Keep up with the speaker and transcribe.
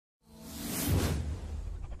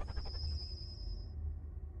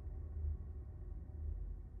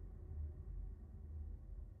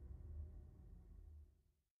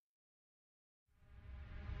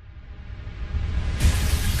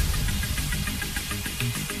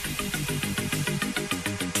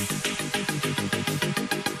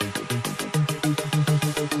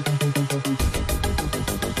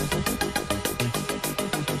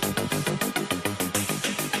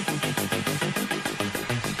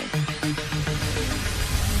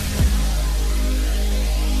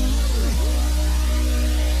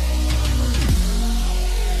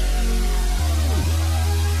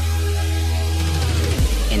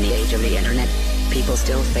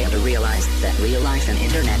real life and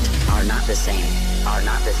internet are not the same, are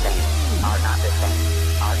not the same, are not the same,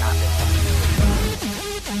 are not the same.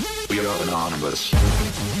 We are anonymous.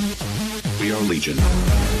 We are legion.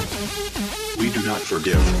 We do not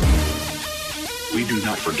forgive. We do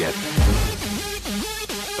not forget.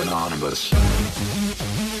 Anonymous.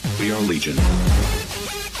 We are legion.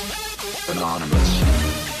 Anonymous.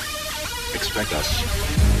 Expect us.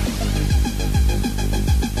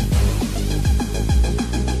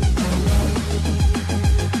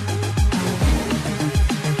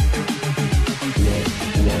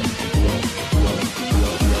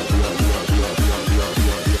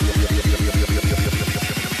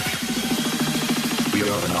 We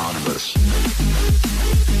are anonymous.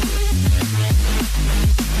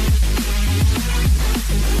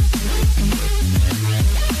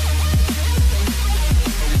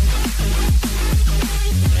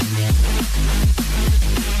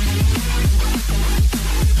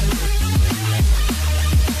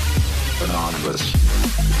 Anonymous.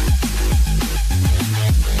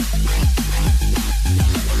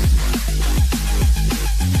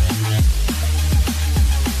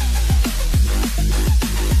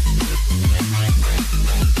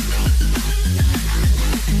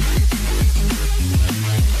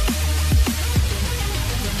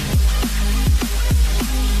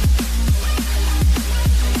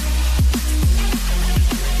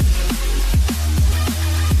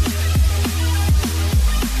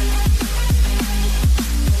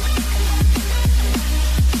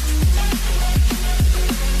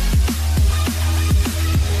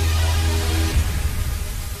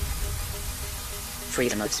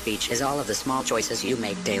 Freedom of speech is all of the small choices you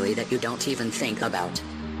make daily that you don't even think about.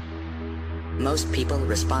 Most people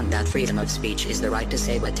respond that freedom of speech is the right to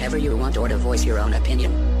say whatever you want or to voice your own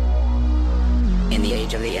opinion. In the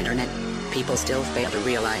age of the internet, people still fail to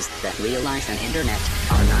realize that real life and internet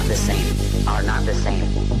are not the same, are not the same,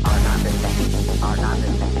 are not the same, are not the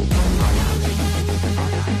same, are not the same.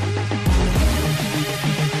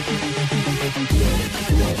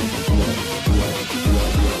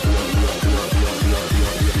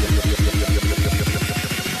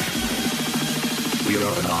 We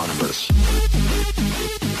are anonymous.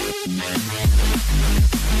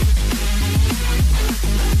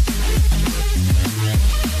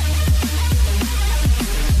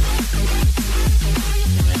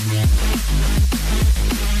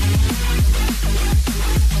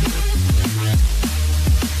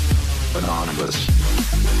 Anonymous.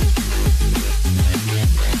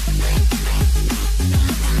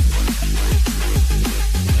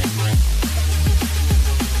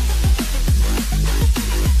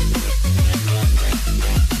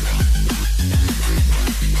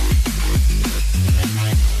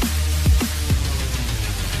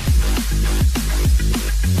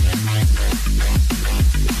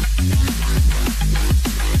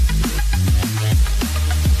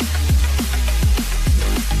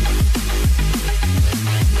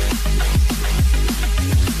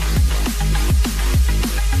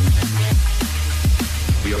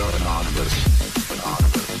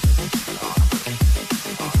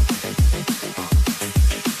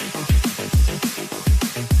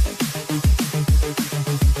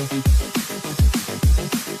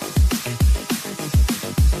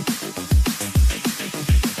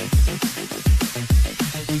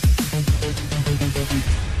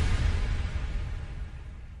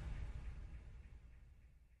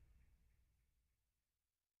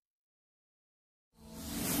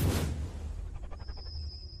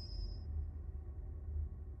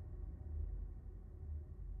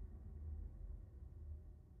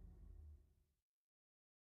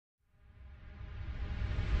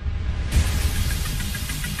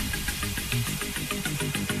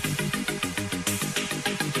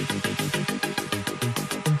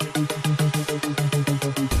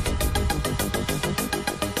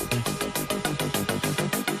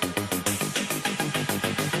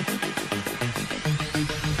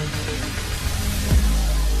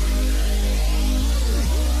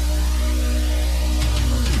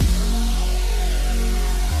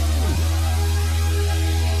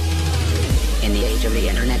 Of the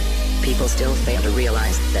internet, people still fail to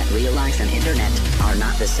realize that real life and internet are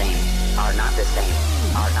not the same, are not the same,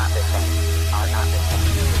 are not the same, are not the same.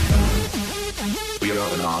 We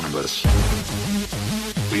are anonymous.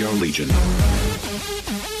 We are legion.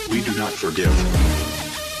 We do not forgive.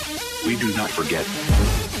 We do not forget.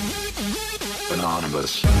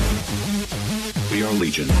 Anonymous. We are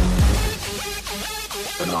legion.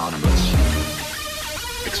 Anonymous.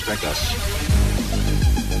 Expect us.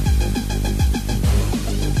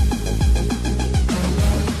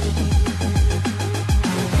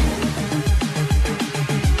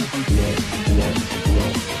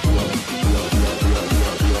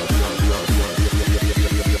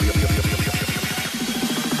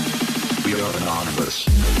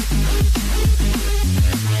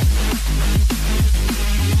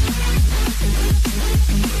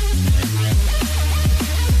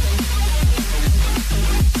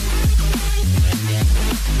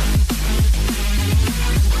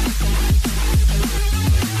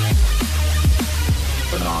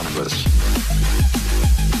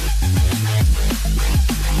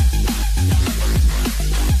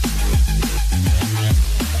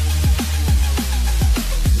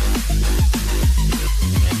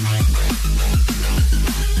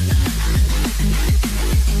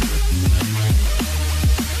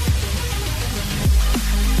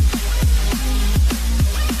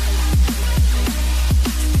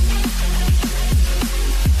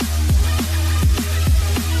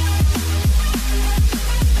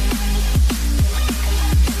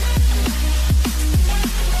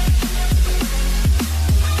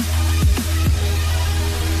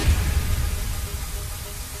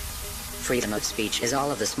 freedom of speech is all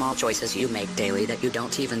of the small choices you make daily that you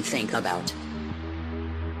don't even think about.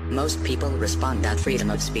 Most people respond that freedom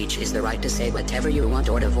of speech is the right to say whatever you want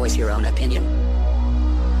or to voice your own opinion.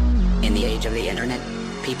 In the age of the internet,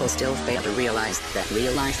 people still fail to realize that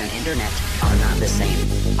real life and internet are not the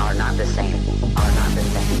same, are not the same, are not the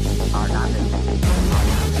same, are not the same, are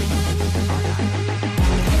not the same.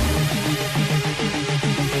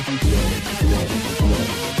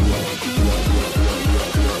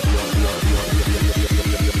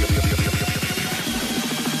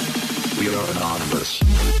 We are anonymous.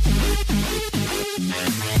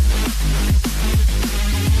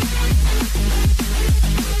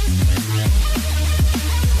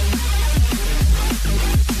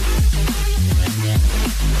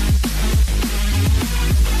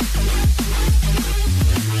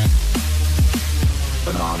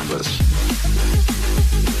 Anonymous.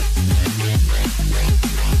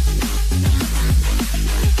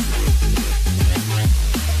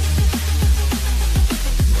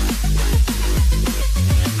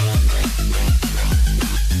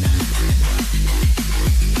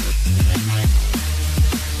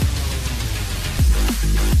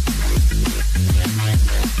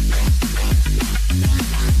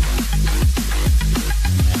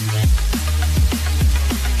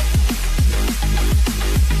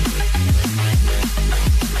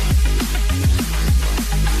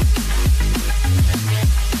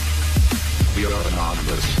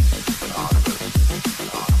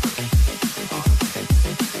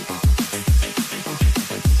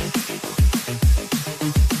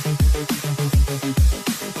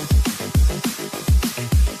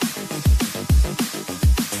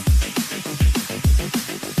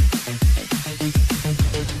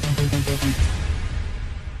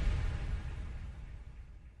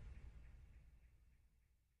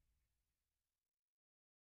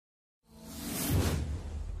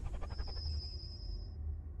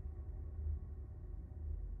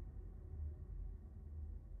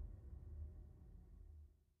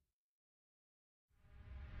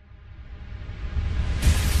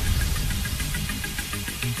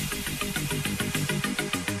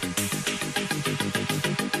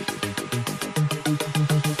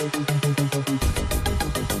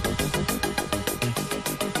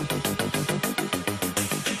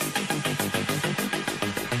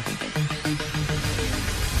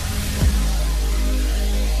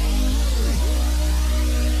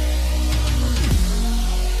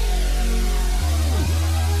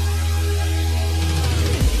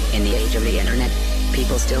 Of the internet,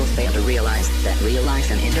 people still fail to realize that real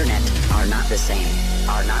life and internet are not the same,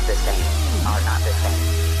 are not the same, are not the same,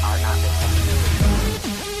 are not the same.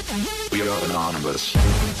 We are anonymous.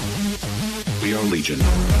 We are legion.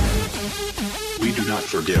 We do not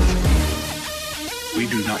forgive. We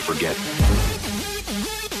do not forget.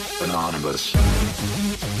 Anonymous.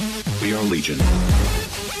 We are legion.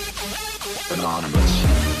 Anonymous.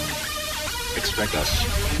 Expect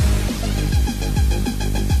us.